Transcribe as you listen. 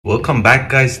Welcome back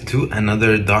guys to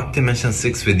another Dark Dimension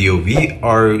 6 video. We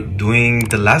are doing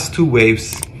the last two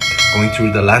waves, going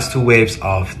through the last two waves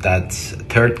of that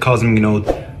third cosmic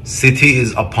node. City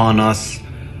is upon us.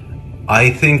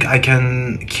 I think I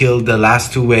can kill the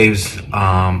last two waves.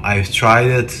 I've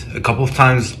tried it a couple of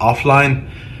times offline.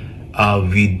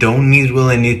 We don't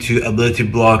really need to ability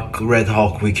block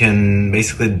Redhulk. We can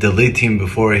basically delete him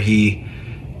before he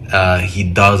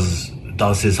does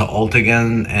his ult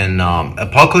again, and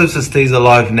Apocalypse stays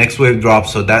alive. Next wave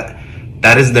drops, so that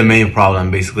is the main problem.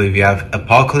 Basically, we have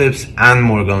Apocalypse and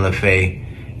Morgan Le Fay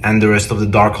and the rest of the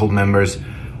Darkhold members.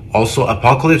 Also,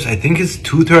 Apocalypse, I think, is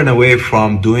 2 turns away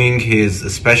from doing his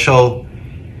special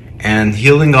and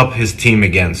healing up his team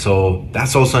again. So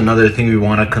that's also another thing we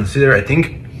want to consider. I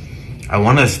think I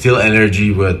want to steal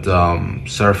energy with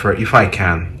Surfer if I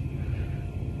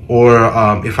can,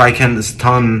 or if I can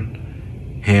stun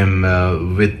him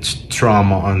with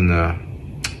trauma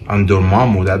on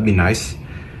Dormammu, that'd be nice.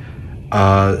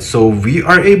 So we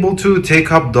are able to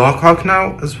take up Dormammu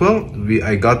now as well.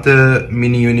 I got the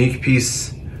mini unique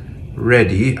piece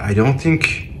ready. I don't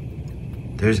think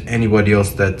there's anybody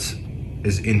else that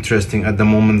is interesting at the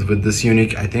moment with this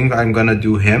unique. I think I'm gonna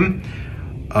do him.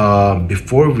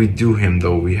 Before we do him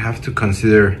though, we have to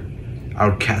consider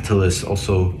our catalyst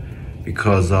also,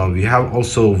 because we have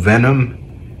also Venom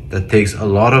that takes a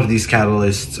lot of these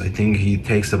catalysts. I think he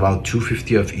takes about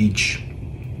 250 of each,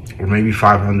 or maybe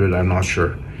 500, I'm not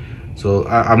sure. So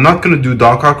I'm not gonna do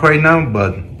Dormammu right now,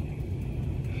 but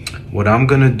what I'm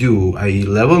gonna do, I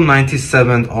level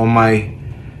 97 on my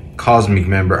cosmic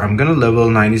member. I'm gonna level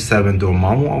 97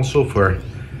 Dormammu also for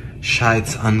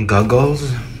shites and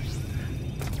goggles.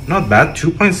 Not bad,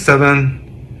 2.7,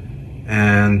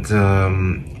 and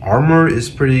armor is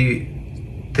pretty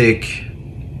thick.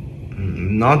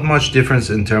 Not much difference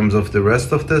in terms of the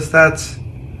rest of the stats.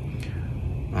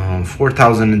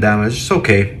 4,000 in damage, it's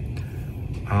okay.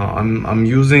 I'm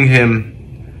using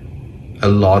him a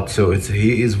lot, so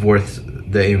he is worth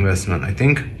the investment, I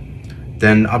think.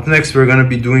 Then up next we're gonna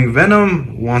be doing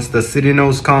Venom once the city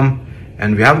nodes come,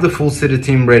 and we have the full city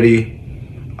team ready.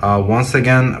 Once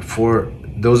again, for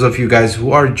those of you guys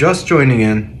who are just joining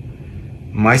in,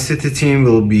 my city team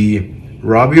will be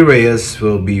Robbie Reyes,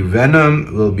 will be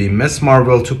Venom, will be Miss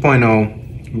Marvel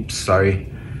 2.0, oops, sorry,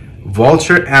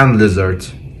 Vulture and Lizard.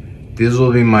 These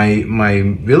will be my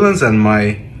villains, and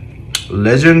my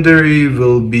legendary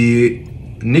will be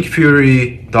Nick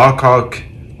Fury, Darkhawk,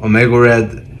 Omega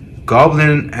Red,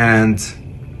 Goblin, and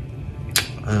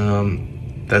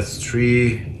that's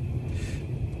 3.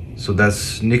 So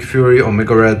that's Nick Fury,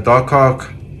 Omega Red,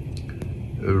 Darkhawk,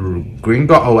 Green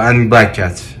and Black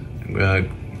Cat.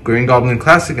 Green Goblin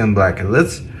Classic and Black. And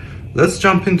let's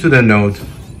jump into the node.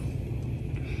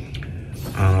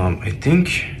 I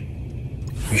think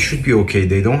we should be okay.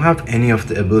 They don't have any of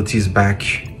the abilities back,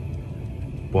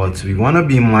 but we want to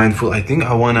be mindful. I think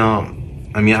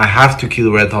I have to kill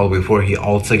Redhulk before he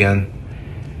ults again.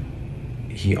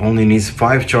 He only needs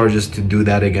 5 charges to do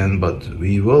that again, but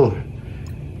we will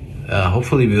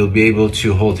hopefully we'll be able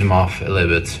to hold him off a little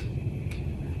bit.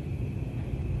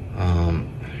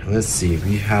 Let's see,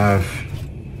 we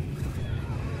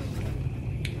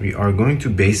are going to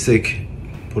basic,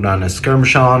 put on a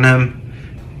skirmisher on him.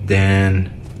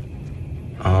 Then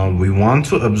we want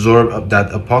to absorb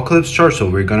that Apocalypse charge, so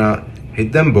we're gonna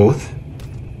hit them both,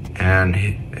 and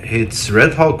hits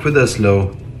Redhulk with a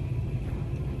slow.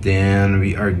 Then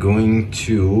we are going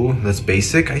to, let's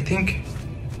basic, I think.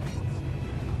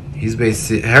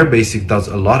 Her basic does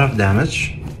a lot of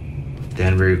damage.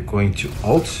 Then we're going to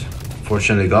ult.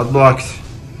 Fortunately got blocked.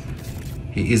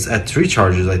 He is at 3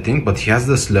 charges, I think, but he has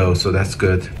the slow, so that's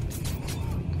good.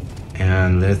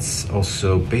 And let's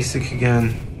also basic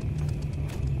again.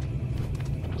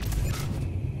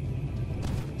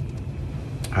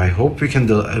 I hope we can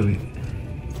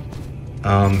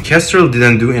Kestrel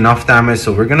didn't do enough damage,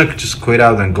 so we're gonna just quit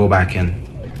out and go back in.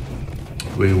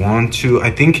 We want to,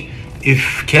 I think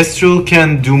if Kestrel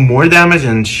can do more damage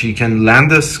and she can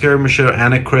land a skirmisher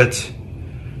and a crit,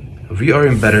 we are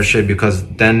in better shape, because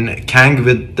then Kang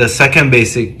with the second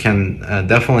basic can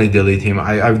definitely delete him.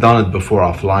 I've done it before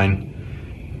offline.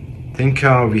 I think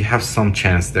we have some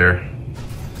chance there.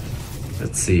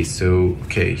 Let's see. So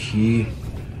okay,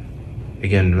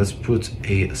 again, let's put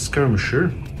a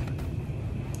skirmisher.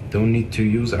 Don't need to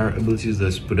use our abilities.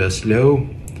 Let's put a slow.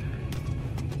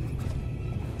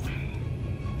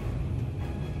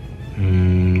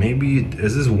 Maybe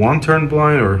is this 1 turn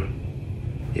blind, or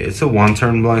yeah, it's a 1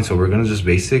 turn blind, so we're gonna just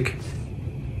basic.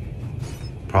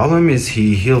 Problem is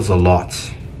he heals a lot.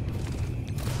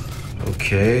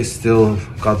 Okay, still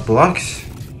got blocks.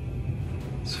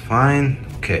 It's fine.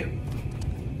 Okay.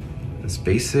 That's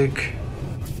basic.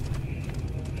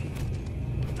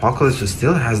 Apocalypse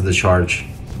still has the charge.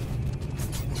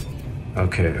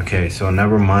 Okay, so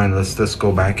never mind. Let's just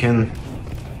go back in.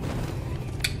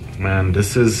 Man,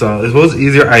 this is it was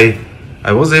easier.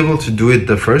 I was able to do it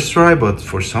the first try, but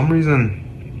for some reason,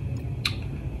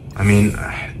 I mean,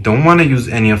 I don't want to use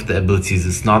any of the abilities.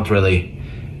 It's not really,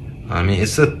 I mean,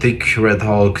 it's a thick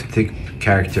Redhulk, thick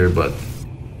character, but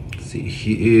see,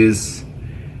 he is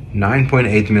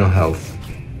 9.8 mil health.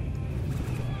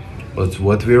 But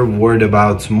what we're worried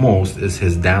about most is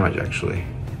his damage, actually.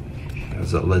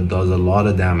 It does a lot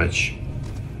of damage.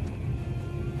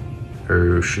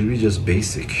 Or should we just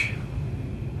basic?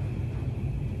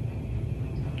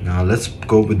 Now let's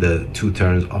go with the 2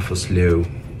 turns off a slow.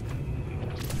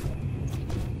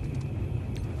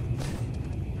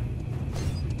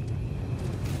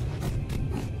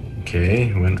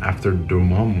 Okay, went after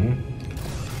Dormammu.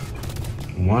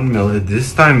 1 mil.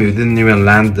 This time we didn't even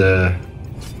land the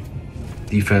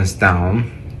defense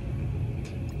down.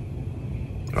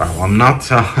 Wow, I'm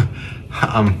not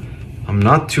I'm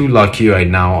not too lucky right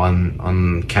now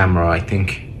on camera, I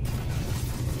think.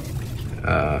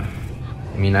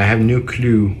 I mean, I have no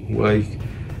clue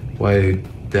why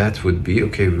that would be.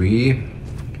 Okay,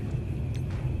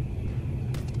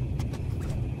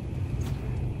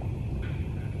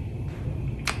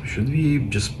 should we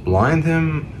just blind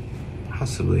him?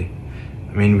 Possibly.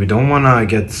 I mean, we don't want to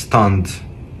get stunned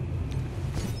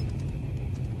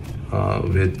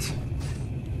with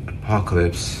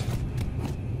Apocalypse.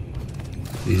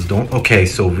 Please don't. Okay,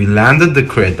 so we landed the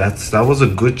crit. That was a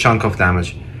good chunk of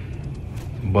damage.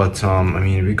 But I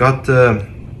mean, we got the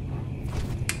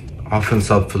offense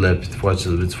up flipped,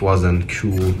 which wasn't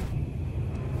cool.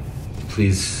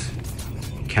 Please,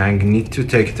 Kang need to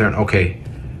take a turn. Okay,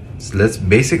 so let's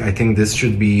basic. I think this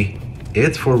should be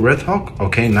it for Redhulk.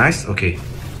 Okay, nice. Okay,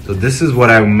 so this is what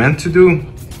I meant to do.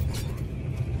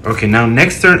 Okay, now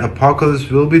next turn Apocalypse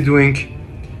will be doing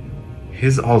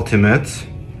his ultimate,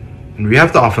 and we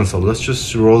have the offense up. Let's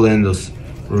just roll in, just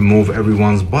remove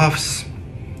everyone's buffs.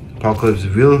 Apocalypse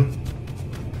will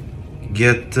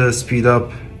get speed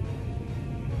up.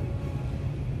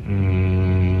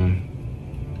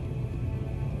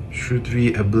 Should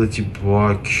we ability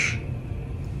block?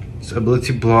 So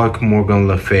ability block Morgan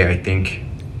Le Fay, I think.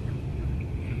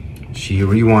 She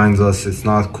rewinds us. It's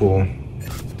not cool.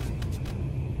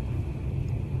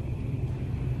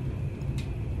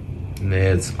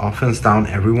 Let's offense down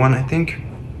everyone, I think.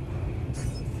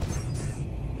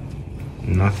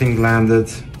 Nothing landed.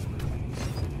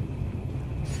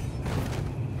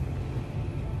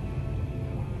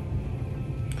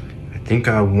 I think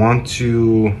I want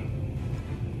to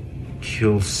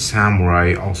kill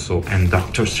Samurai also, and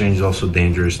Doctor Strange is also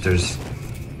dangerous. There's...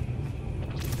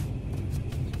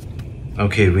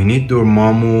 Okay, we need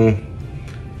Dormammu.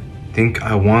 I think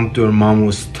I want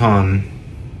Dormammu stun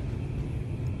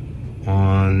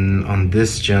on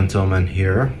this gentleman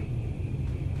here.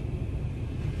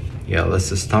 Yeah,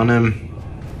 let's stun him.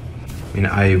 I mean,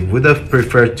 I would have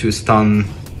preferred to stun.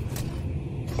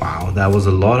 Wow, that was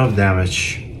a lot of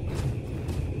damage.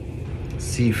 Let's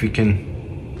see if we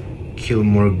can kill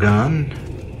Morgan.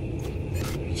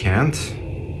 We can't.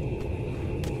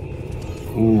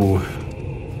 Ooh.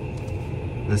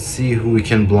 Let's see who we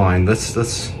can blind. Let's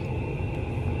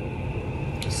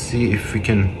see if we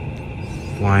can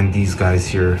blind these guys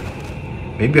here.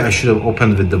 Maybe I should have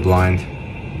opened with the blind.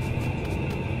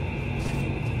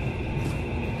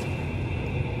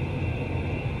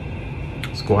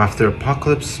 Let's go after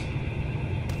Apocalypse.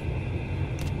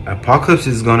 Apocalypse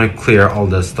is gonna clear all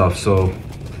this stuff, so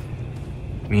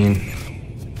I mean,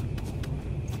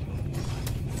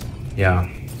 yeah.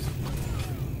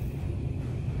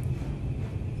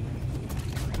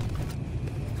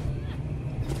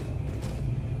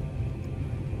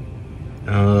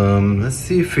 Let's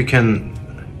see if we can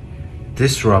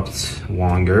disrupt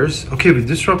Wongers. Okay, we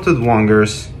disrupted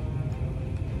Wongers.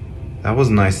 That was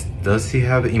nice. Does he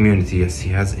have immunity? Yes, he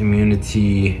has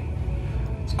immunity.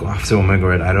 Let's go after Omega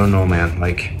Red. I don't know, man.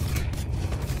 Like,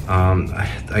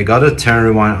 I got a turn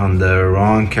rewind on the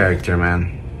wrong character,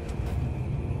 man.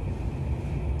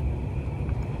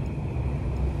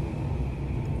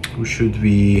 Who should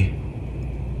we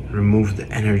remove the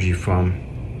energy from?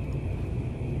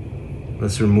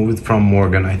 Let's remove it from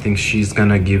Morgan. I think she's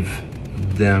gonna give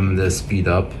them the speed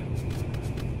up.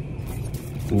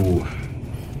 Ooh.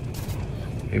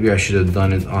 Maybe I should have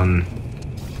done it on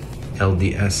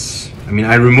LDS. I mean,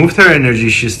 I removed her energy.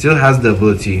 She still has the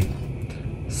ability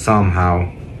somehow.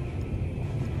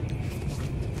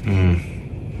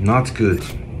 Not good.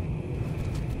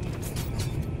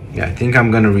 Yeah, I think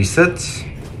I'm gonna reset.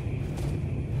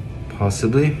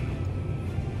 Possibly.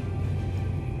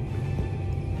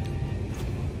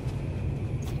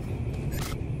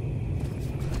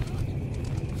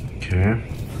 Okay.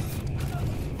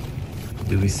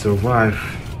 Do we survive?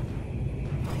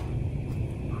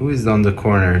 Who is on the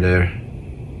corner there?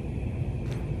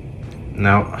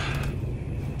 Now.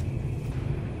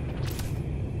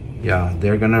 Yeah,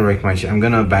 they're gonna wreck my ship. I'm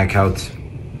gonna back out.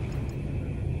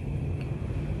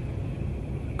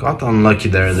 Got unlucky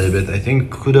there a little bit. I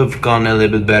think could have gone a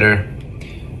little bit better.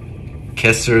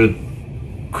 Kestrel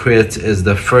crit is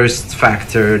the first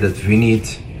factor that we need.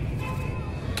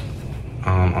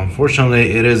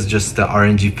 Unfortunately, it is just the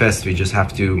RNG fest. We just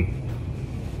have to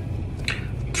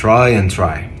try and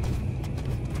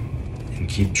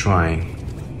keep trying.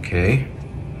 Okay,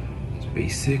 it's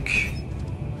basic.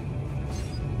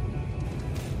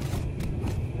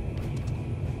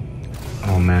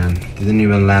 Oh man, didn't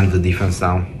even land the defense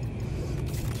down.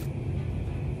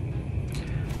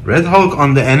 Redhulk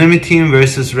on the enemy team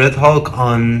versus Redhulk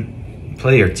on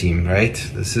player team, right?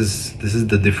 This is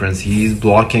the difference. He's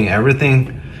blocking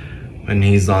everything when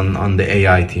he's on the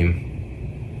AI team.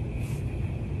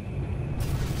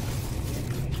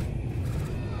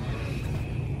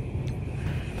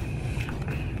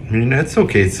 I mean, it's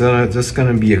okay. It's just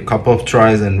gonna be a couple of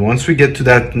tries, and once we get to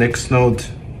that next node,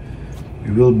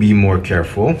 we will be more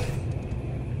careful.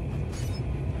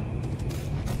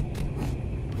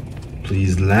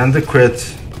 Please land the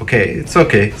crit. Okay, it's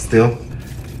okay still.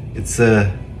 It's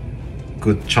a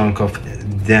good chunk of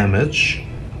damage.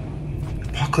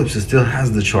 Apocalypse still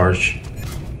has the charge.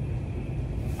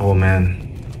 Oh man.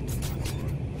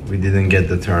 We didn't get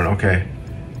the turn. Okay.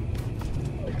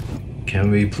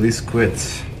 Can we please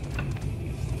quit?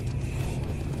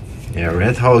 Yeah,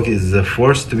 Redhulk is a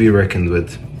force to be reckoned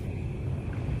with.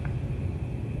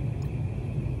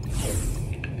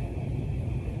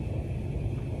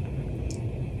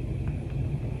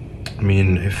 I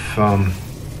mean, if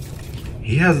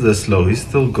he has the slow, he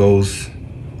still goes.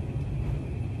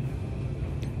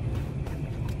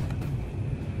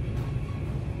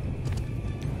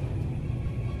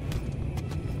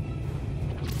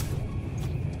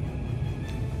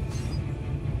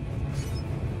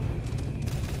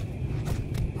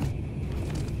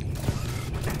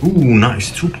 Ooh,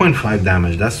 nice, 2.5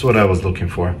 damage. That's what I was looking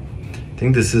for. I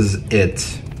think this is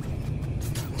it.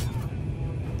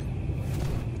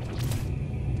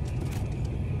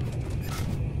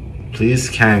 Please,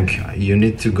 Kang, you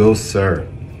need to go, sir.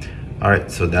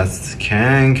 Alright, so that's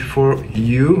Kang for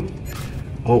you.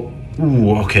 Oh,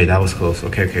 ooh, okay, that was close.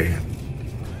 Okay.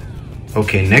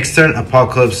 Okay, next turn,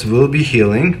 Apocalypse will be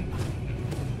healing.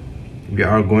 We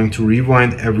are going to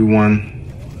rewind everyone.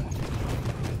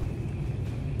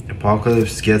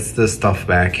 Apocalypse gets the stuff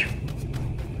back.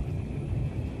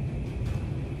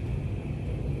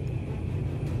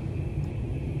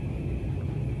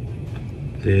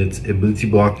 Let's ability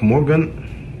block Morgan.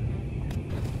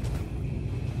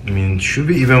 I mean, should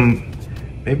we even...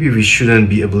 Maybe we shouldn't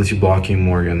be ability blocking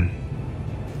Morgan.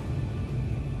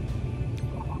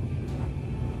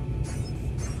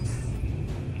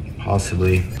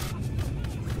 Possibly.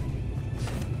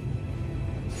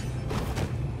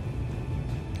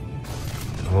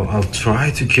 I'll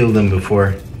try to kill them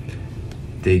before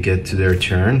they get to their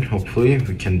turn. Hopefully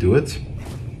we can do it.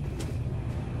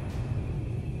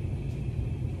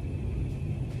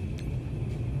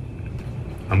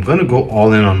 I'm gonna go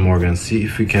all in on Morgan, see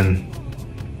if we can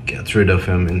get rid of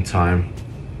him in time.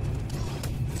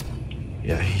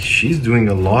 Yeah, she's doing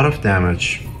a lot of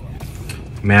damage.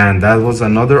 Man, that was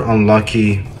another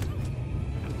unlucky.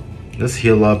 Let's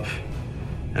heal up.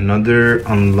 Another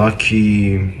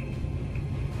unlucky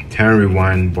turn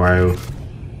rewind by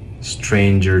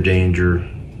Stranger Danger.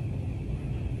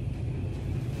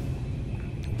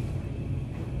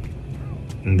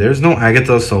 And there's no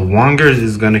Agatha, so Wanger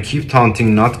is gonna keep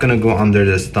taunting, not gonna go under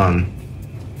the stun.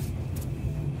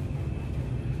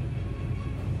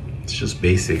 It's just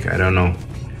basic, I don't know.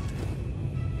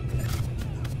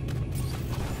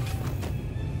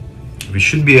 We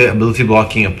should be ability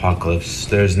blocking Apocalypse.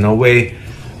 There's no way.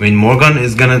 I mean, Morgan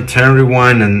is gonna turn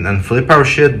rewind and flip our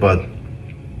shit, but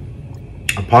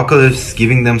Apocalypse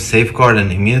giving them safeguard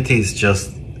and immunity is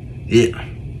just... yeah.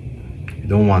 You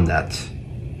don't want that.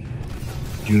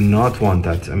 Do not want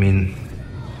that. I mean,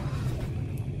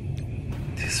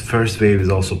 this first wave is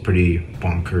also pretty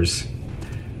bonkers.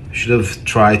 I should have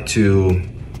tried to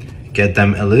get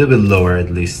them a little bit lower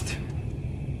at least.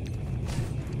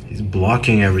 He's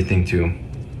blocking everything too.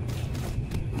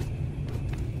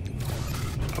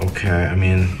 Okay, I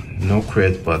mean, no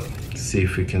crit, but see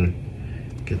if we can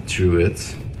get through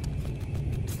it.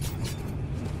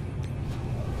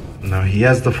 Now he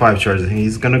has the 5 charges.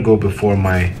 He's gonna go before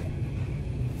my...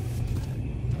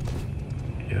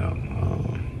 Yeah.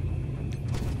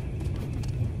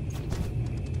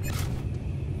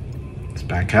 Let's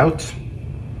back out.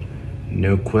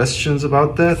 No questions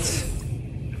about that.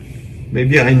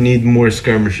 Maybe I need more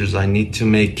skirmishers. I need to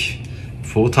make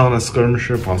Photon a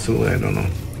skirmisher, possibly. I don't know.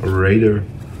 A raider.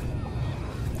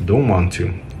 Don't want to.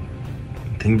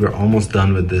 I think we're almost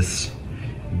done with this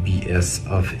BS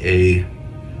of a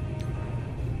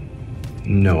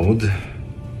node.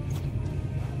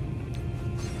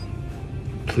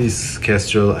 Please,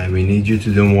 Kestrel, we need you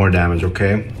to do more damage,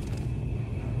 okay?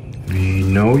 We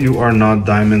know you are not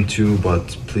Diamond 2, but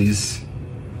please,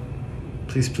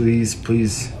 please, please,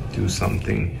 please do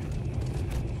something.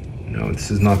 No,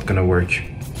 this is not gonna work.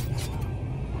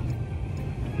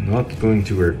 Not going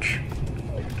to work.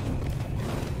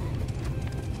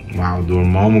 Wow,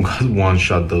 Dormammu got one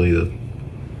shot deleted.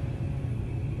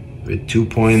 With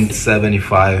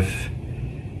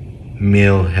 2.75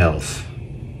 mil health.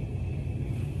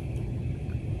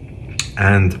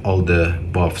 And all the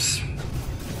buffs.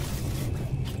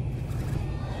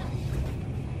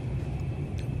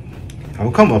 How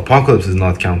come Apocalypse is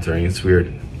not countering? It's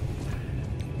weird.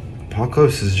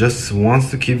 Apocalypse just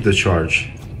wants to keep the charge.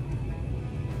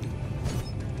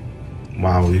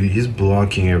 Wow, he's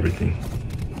blocking everything.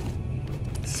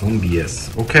 Some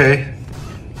BS. Okay.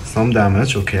 Some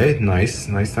damage. Okay, nice.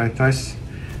 Nice, nice, nice.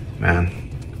 Man.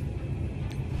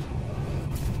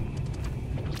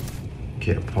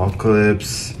 Okay,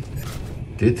 Apocalypse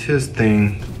did his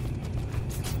thing.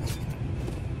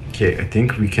 Okay, I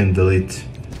think we can delete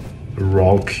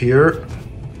Redhulk here.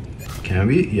 Can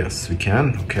we? Yes, we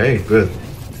can. Okay, good.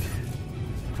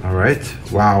 Alright.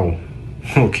 Wow.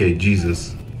 Okay,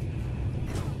 Jesus.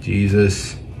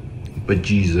 Jesus. But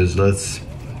Jesus, let's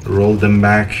roll them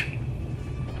back.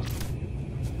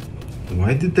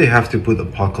 Why did they have to put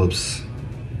Apocalypse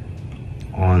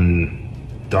on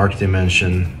Dark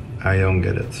Dimension? I don't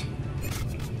get it.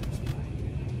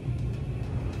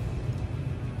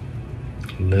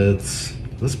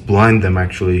 Let's blind them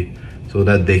actually, so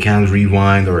that they can't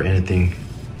rewind or anything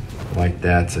like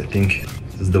that. I think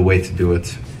this is the way to do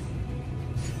it.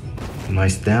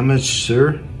 Nice damage,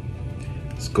 sir.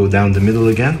 Let's go down the middle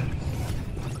again.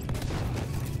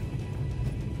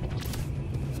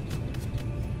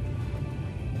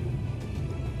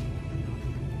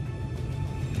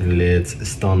 Let's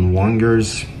stun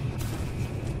Wongers.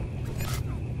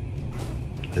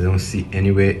 I don't see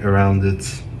any way around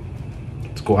it.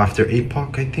 Let's go after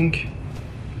Apoc, I think.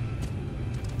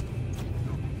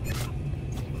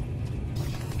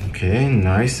 Okay,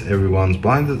 nice. Everyone's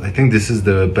blinded. I think this is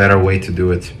the better way to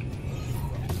do it.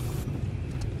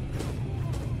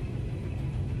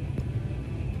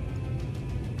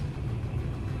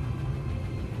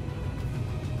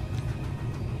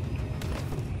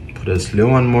 Put a slow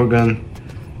on Morgan.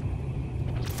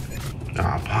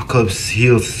 Apocalypse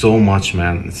heals so much,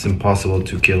 man. It's impossible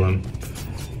to kill him.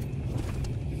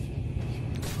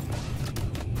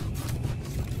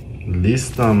 At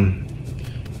least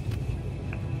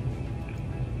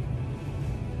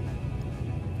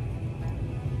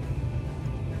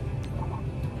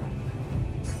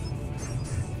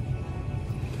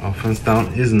offense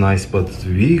down is nice, but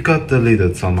we got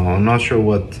deleted somehow. I'm not sure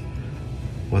what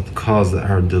caused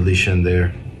our deletion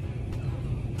there.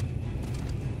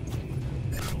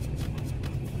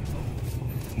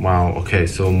 Wow, okay,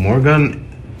 so Morgan,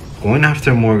 going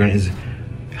after Morgan is...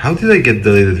 How did I get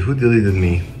deleted? Who deleted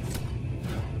me?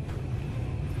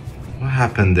 What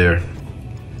happened there?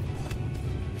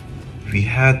 We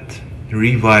had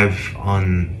revive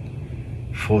on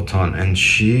Photon and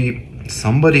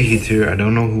somebody hit her. I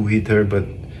don't know who hit her, but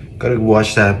gotta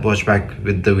watch back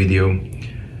with the video.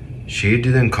 She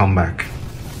didn't come back.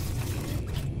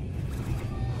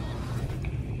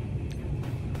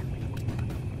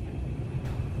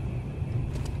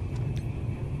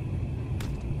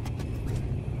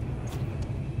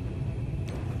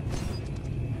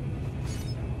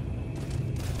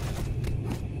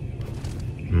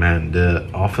 Man, the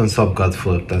offense up got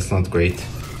flipped. That's not great.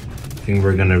 I think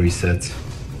we're gonna reset.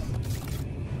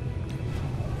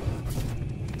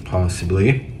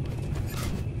 Possibly.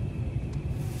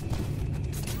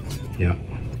 Yeah.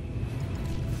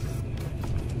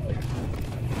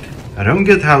 I don't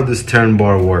get how this turn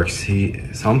bar works.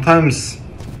 Sometimes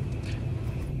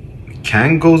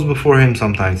Kang goes before him,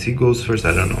 sometimes he goes first.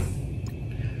 I don't know.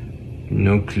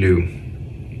 No clue.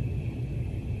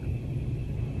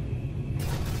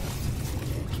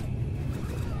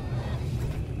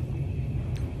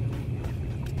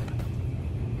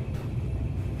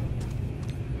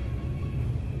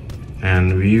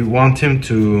 And we want him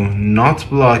to not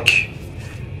block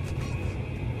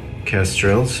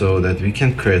Kestrel so that we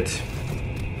can crit.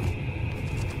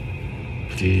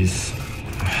 Please.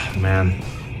 Oh, man.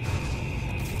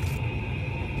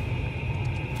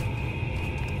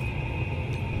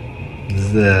 This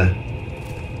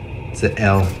is the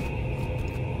L.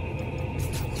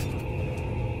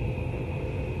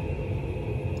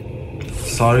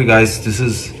 Sorry guys, this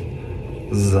is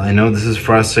I know this is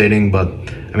frustrating, but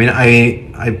I mean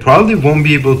I probably won't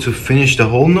be able to finish the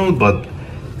whole node, but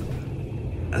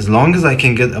as long as I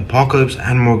can get Apocalypse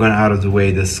and Morgan out of the way,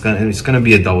 it's gonna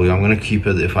be a W. I'm gonna keep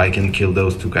it if I can kill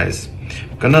those two guys.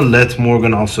 I'm gonna let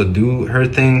Morgan also do her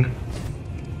thing.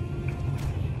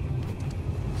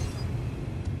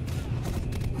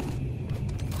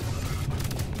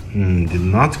 Did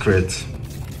not crit.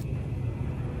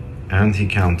 And he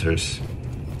counters.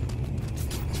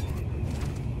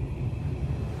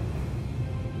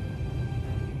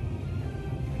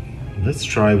 Let's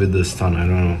try with the stun, I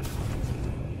don't know.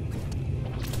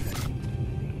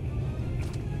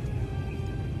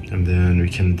 And then we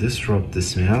can disrupt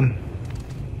this man.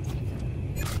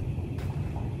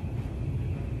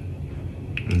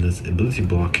 And let's ability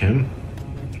block him.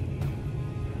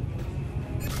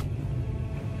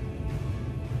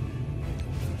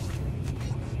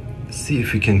 See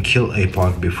if we can kill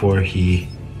Apoc before he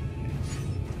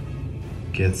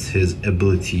gets his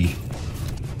ability.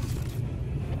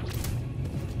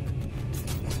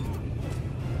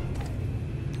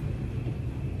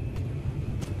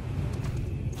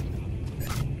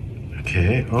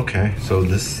 Okay, so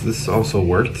this also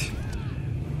worked.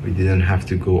 We didn't have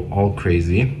to go all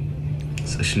crazy.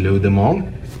 Let's slow them all.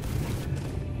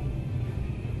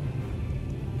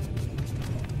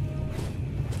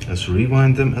 Let's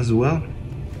rewind them as well.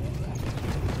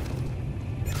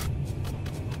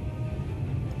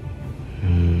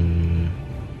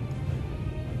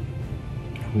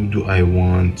 Who do I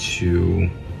want to...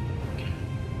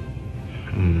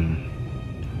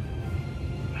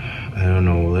 I don't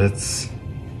know, let's...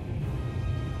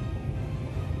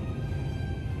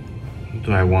 Who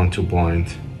do I want to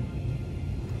blind?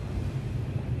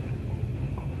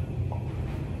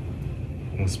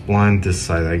 Let's blind this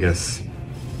side, I guess.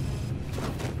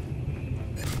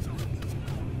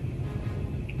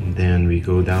 And then we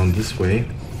go down this way.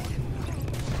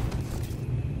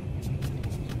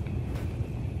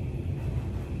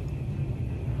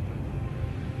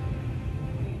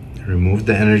 Remove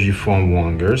the energy from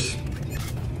Wongers.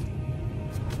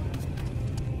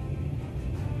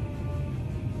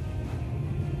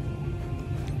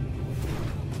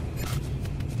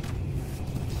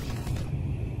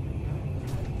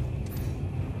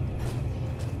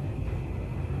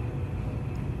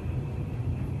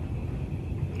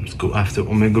 Let's go after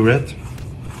Omega Red.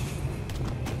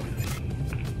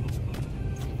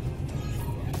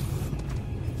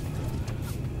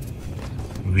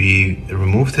 We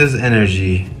removed his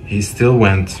energy, he still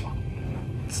went.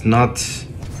 It's not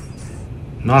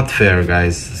fair,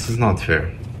 guys. This is not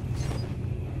fair.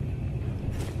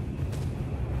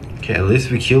 Okay, at least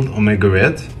we killed Omega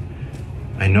Red.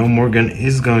 I know Morgan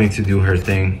is going to do her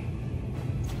thing.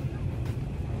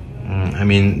 I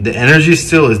mean, the energy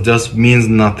still, it just means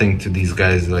nothing to these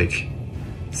guys, like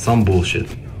some bullshit.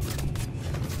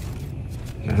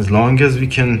 As long as we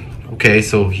can... Okay,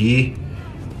 so he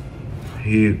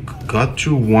got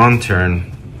through one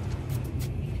turn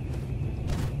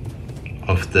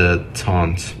of the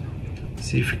taunt.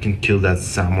 See if we can kill that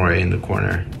samurai in the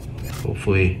corner.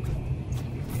 Hopefully.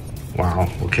 Wow,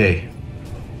 okay.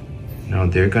 Now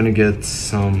they're gonna get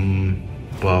some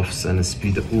buffs and a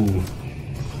speed. Ooh,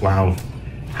 wow.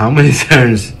 How many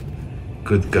turns?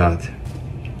 Good God.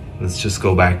 Let's just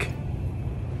go back.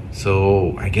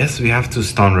 So I guess we have to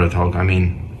stun Redhulk. I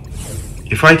mean,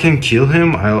 if I can kill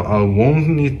him, I won't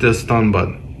need the stun, but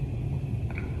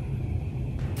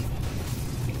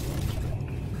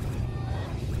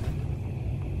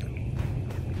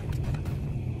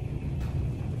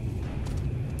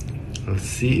let's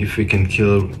see if we can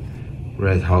kill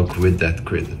Redhulk with that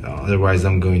crit. Otherwise,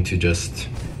 I'm going to just...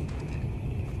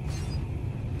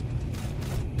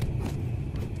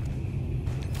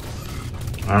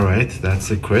 Alright,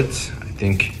 that's a crit. I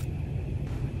think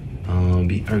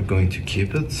we are going to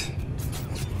keep it.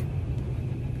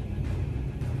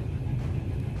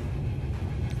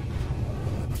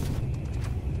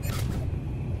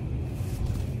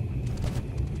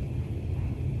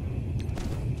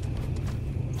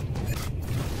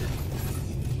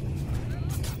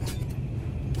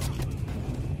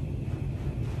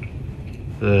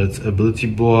 Let's ability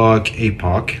block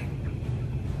Apoc.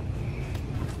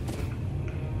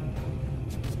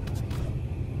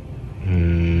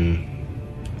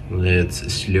 Let's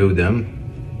slow them.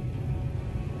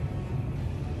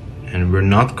 And we're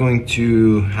not going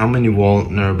to... How many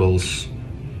vulnerables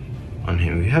on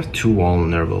him? We have 2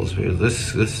 vulnerables.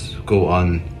 Let's go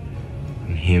on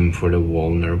him for the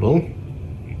vulnerable.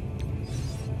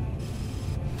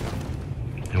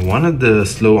 I wanted the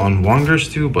slow on Wongers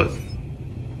too, but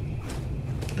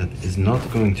that is not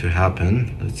going to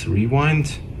happen. Let's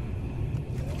rewind.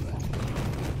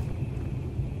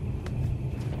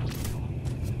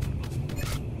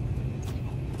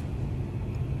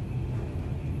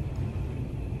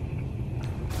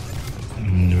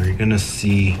 And we're gonna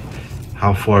see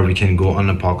how far we can go on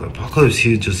Apocalypse. Apocalypse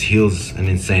here just heals an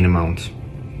insane amount.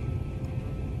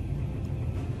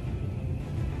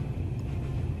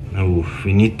 Oh,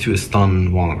 we need to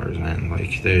stun Wongers, man.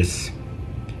 Like, there's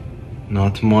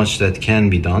not much that can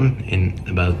be done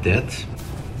about that.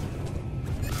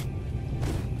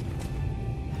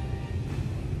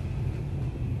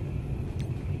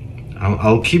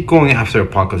 I'll keep going after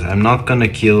Apocalypse. I'm not gonna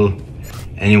kill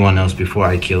anyone else before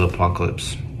I kill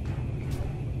Apocalypse.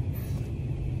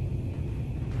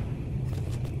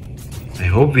 I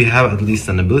hope we have at least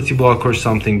an ability block or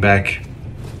something back.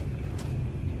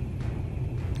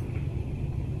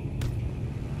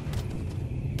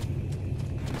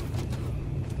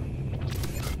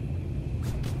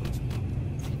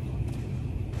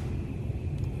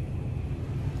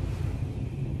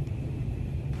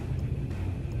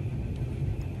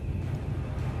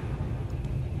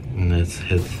 Let's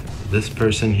hit this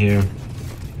person here.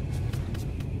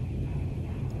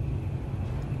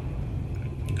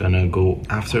 Gonna go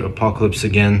after Apocalypse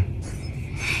again.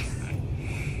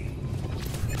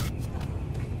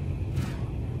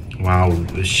 Wow,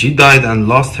 she died and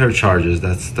lost her charges.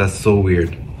 That's so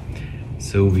weird.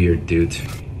 So weird, dude.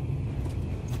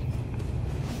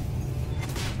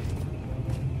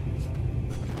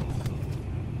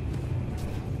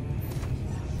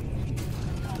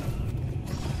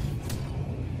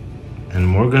 And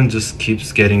Morgan just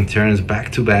keeps getting turns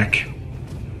back to back.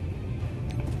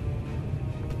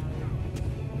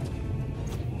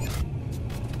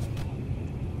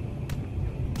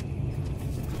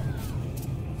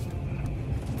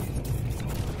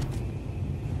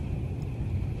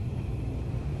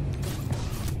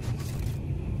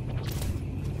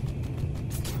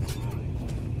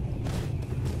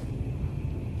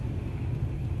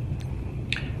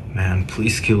 Man,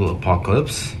 please kill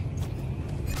Apocalypse.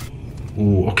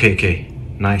 Ooh, okay,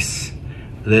 nice.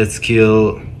 Let's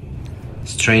kill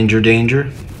Stranger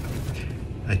Danger.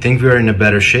 I think we are in a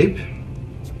better shape.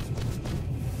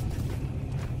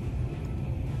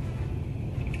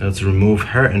 Let's remove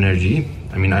her energy.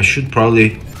 I mean, I should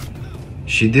probably...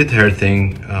 She did her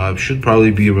thing. Should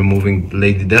probably be removing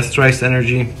Lady Deathstrike's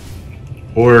energy.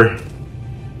 Or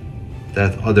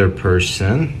that other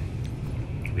person.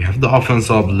 We have the offense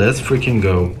up. Let's freaking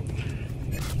go.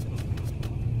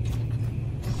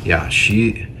 Yeah,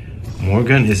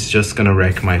 Morgan is just gonna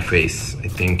wreck my face, I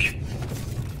think.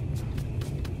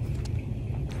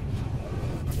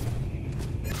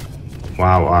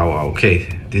 Wow, okay.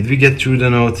 Did we get through the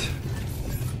note?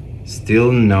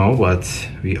 Still no, but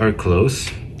we are close.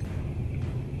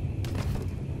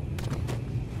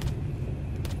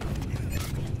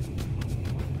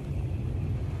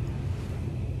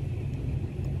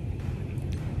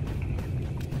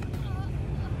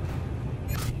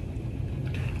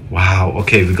 Wow,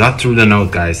 okay, we got through the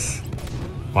note, guys.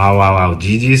 Wow.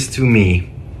 GG's to me.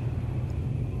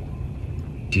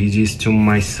 GG's to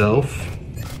myself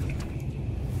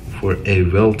for a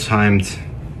well-timed...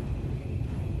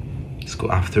 Let's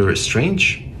go after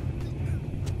Strange.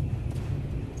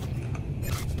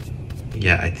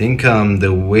 Yeah, I think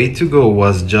the way to go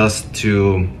was just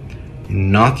to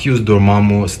not use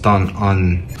Dormammu stun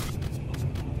on...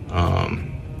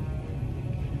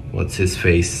 what's his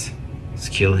face? Let's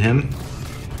kill him.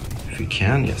 If we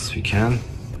can, yes we can.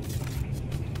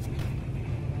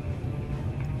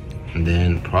 And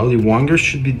then probably Wonger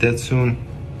should be dead soon.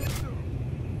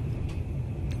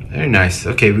 Very nice.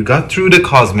 Okay, we got through the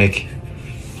Cosmic.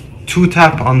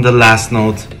 2-tap on the last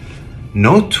note.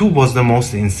 Note 2 was the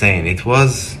most insane. It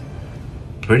was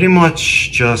pretty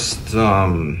much just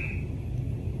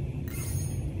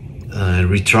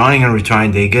retrying and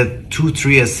retrying. They get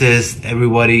 2-3 assists.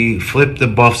 Everybody flipped the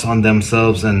buffs on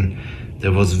themselves, and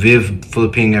there was Viv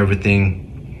flipping everything.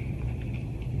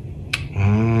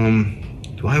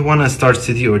 Do I want to start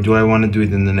City or do I want to do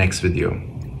it in the next video?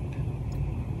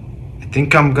 I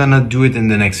think I'm gonna do it in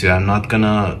the next video. I'm not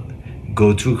gonna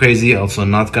go too crazy. Also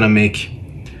not gonna make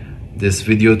this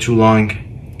video too long.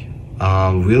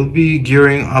 We'll be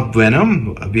gearing up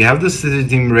Venom. We have the City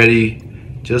team ready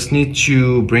Just need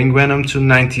to bring Venom to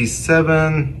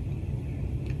 97.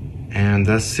 And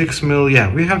that's 6 mil.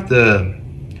 Yeah, we have the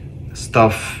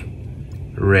stuff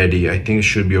ready. I think it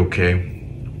should be okay.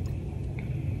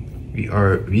 We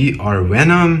are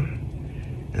Venom.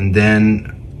 And then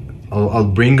I'll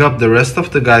bring up the rest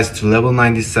of the guys to level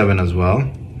 97 as well.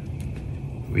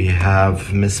 We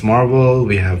have Miss Marvel,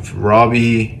 we have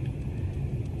Robbie,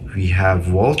 we have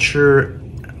Vulture.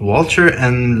 Vulture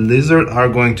and Lizard are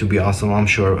going to be awesome, I'm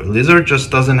sure. Lizard just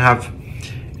doesn't have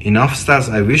enough stats.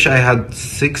 I wish I had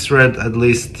 6 red at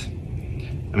least.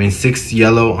 I mean 6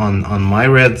 yellow on my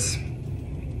reds.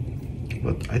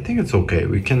 But I think it's okay.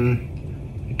 We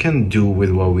can do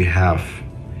with what we have.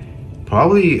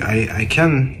 Probably I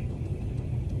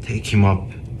can take him up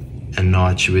a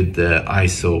notch with the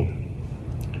ISO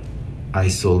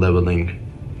leveling.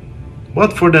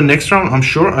 But for the next round, I'm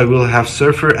sure I will have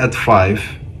Surfer at 5,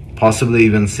 possibly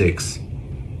even 6.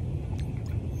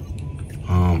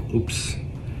 Oops.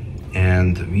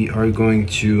 And we are going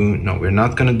to, no, we're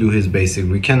not gonna do his basic.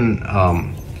 We can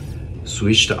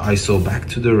switch the ISO back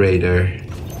to the Raider.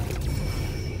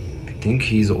 I think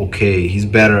he's okay. He's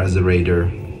better as a Raider.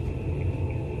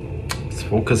 His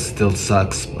focus still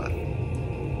sucks, but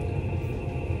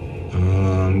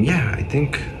yeah, I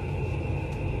think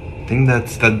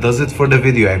that does it for the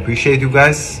video. I appreciate you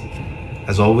guys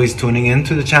as always tuning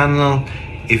into the channel.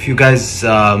 If you guys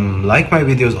like my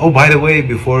videos, oh, by the way,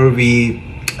 before we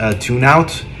tune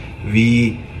out,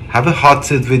 we have a hot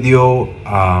seat video.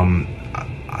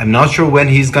 I'm not sure when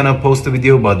he's gonna post the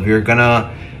video, but we're gonna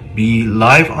be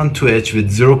live on Twitch with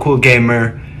Zerokool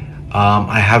Gamer.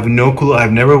 I have no clue.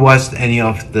 I've never watched any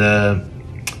of the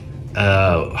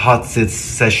hot seat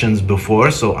sessions before,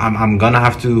 so I'm gonna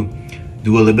have to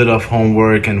do a little bit of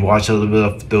homework and watch a little bit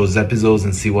of those episodes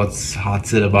and see what's hot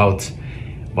seat about.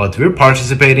 But we're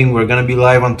participating. We're gonna be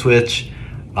live on Twitch.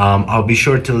 I'll be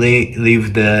sure to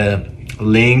leave the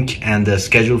link and the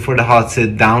schedule for the hot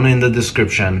seat down in the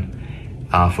description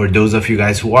for those of you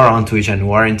guys who are on Twitch and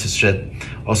who are interested.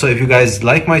 Also, if you guys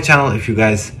like my channel, if you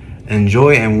guys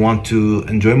enjoy and want to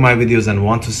enjoy my videos and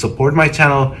want to support my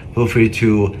channel, feel free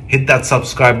to hit that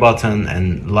subscribe button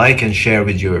and like and share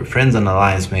with your friends and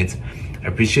alliance mates. I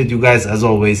appreciate you guys as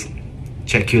always.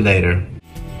 Check you later.